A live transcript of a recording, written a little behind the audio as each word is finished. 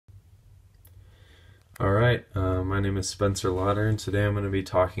Alright, my name is Spencer Lauder, and today I'm going to be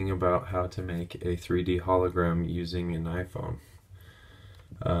talking about how to make a 3D hologram using an iPhone.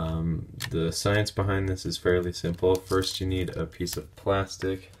 The science behind this is fairly simple. First, you need a piece of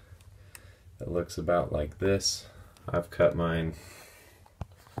plastic that looks about like this. I've cut mine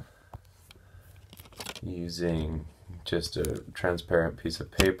using just a transparent piece of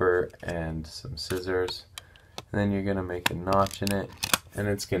paper and some scissors. And then you're going to make a notch in it, and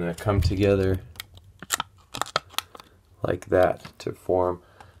it's going to come together like that to form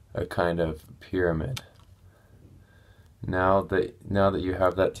a kind of pyramid. Now that you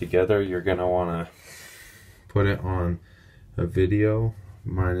have that together, you're going to want to put it on a video.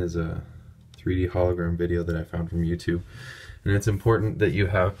 Mine is a 3D hologram video that I found from YouTube, and it's important that you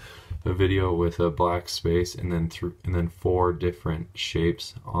have a video with a black space and then 4 different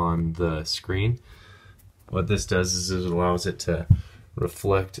shapes on the screen. What this does is it allows it to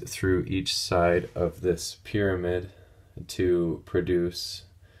reflect through each side of this pyramid to produce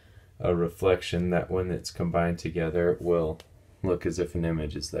a reflection that, when it's combined together, will look as if an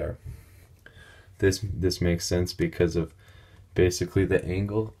image is there. This makes sense because of basically the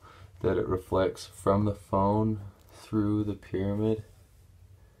angle that it reflects from the phone through the pyramid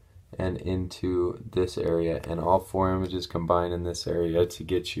and into this area, and all 4 images combine in this area to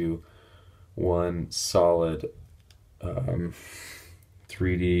get you one solid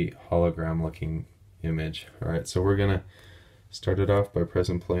 3D hologram looking image. Alright, so we're gonna start it off by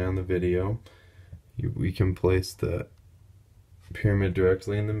pressing play on the video. We can place the pyramid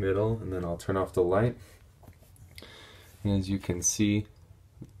directly in the middle, and then I'll turn off the light. And as you can see,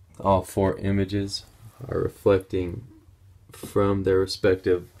 all 4 images are reflecting from their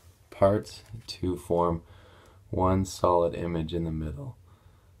respective parts to form one solid image in the middle.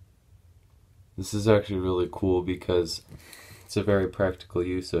 This is actually really cool because it's a very practical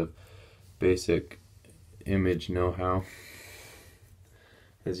use of basic image know-how.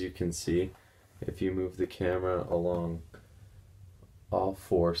 As you can see, if you move the camera along all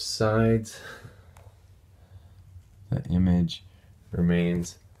 4 sides, the image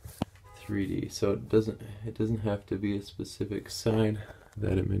remains 3D. So it doesn't have to be a specific side.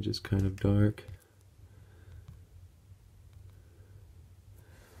 That image is kind of dark.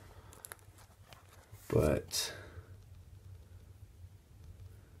 But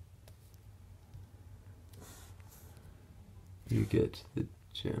you get the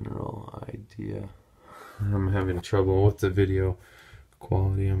general idea. I'm having trouble with the video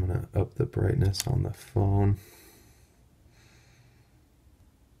quality. I'm going to up the brightness on the phone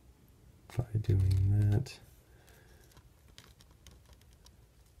by doing that.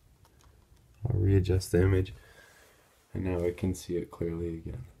 I'll readjust the image, and now I can see it clearly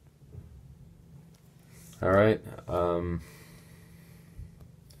again. Alright,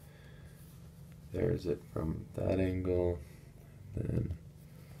 there's it from that angle. Then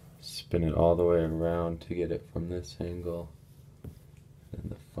spin it all the way around to get it from this angle, and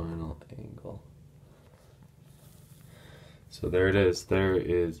the final angle. So there it is. There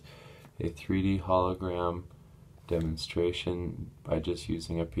is a 3D hologram demonstration by just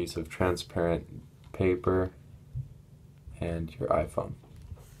using a piece of transparent paper and your iPhone.